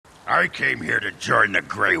I came here to join the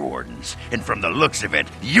Grey Wardens, and from the looks of it,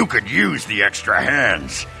 you could use the extra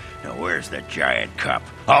hands. Now where's the giant cup?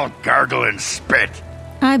 I'll gargle and spit.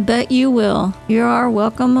 I bet you will. You are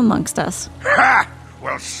welcome amongst us. Ha!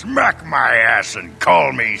 Well, smack my ass and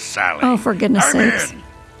call me Sally. Oh, for goodness I'm sakes. in.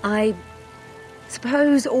 I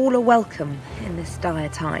suppose all are welcome in this dire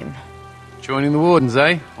time. Joining the Wardens,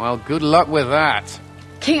 eh? Well, good luck with that.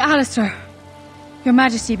 King Alistair, Your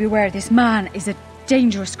Majesty beware, this man is a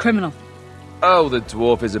dangerous criminal. Oh, the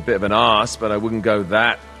dwarf is a bit of an arse, but I wouldn't go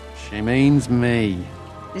that. She means me.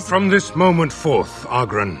 From this moment forth,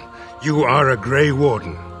 Oghren, you are a Grey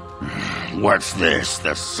Warden. What's this,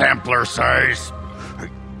 the sampler size?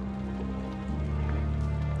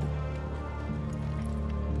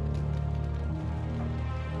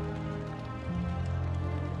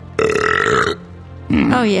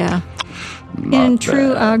 Oh, yeah. In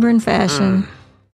true Oghren fashion.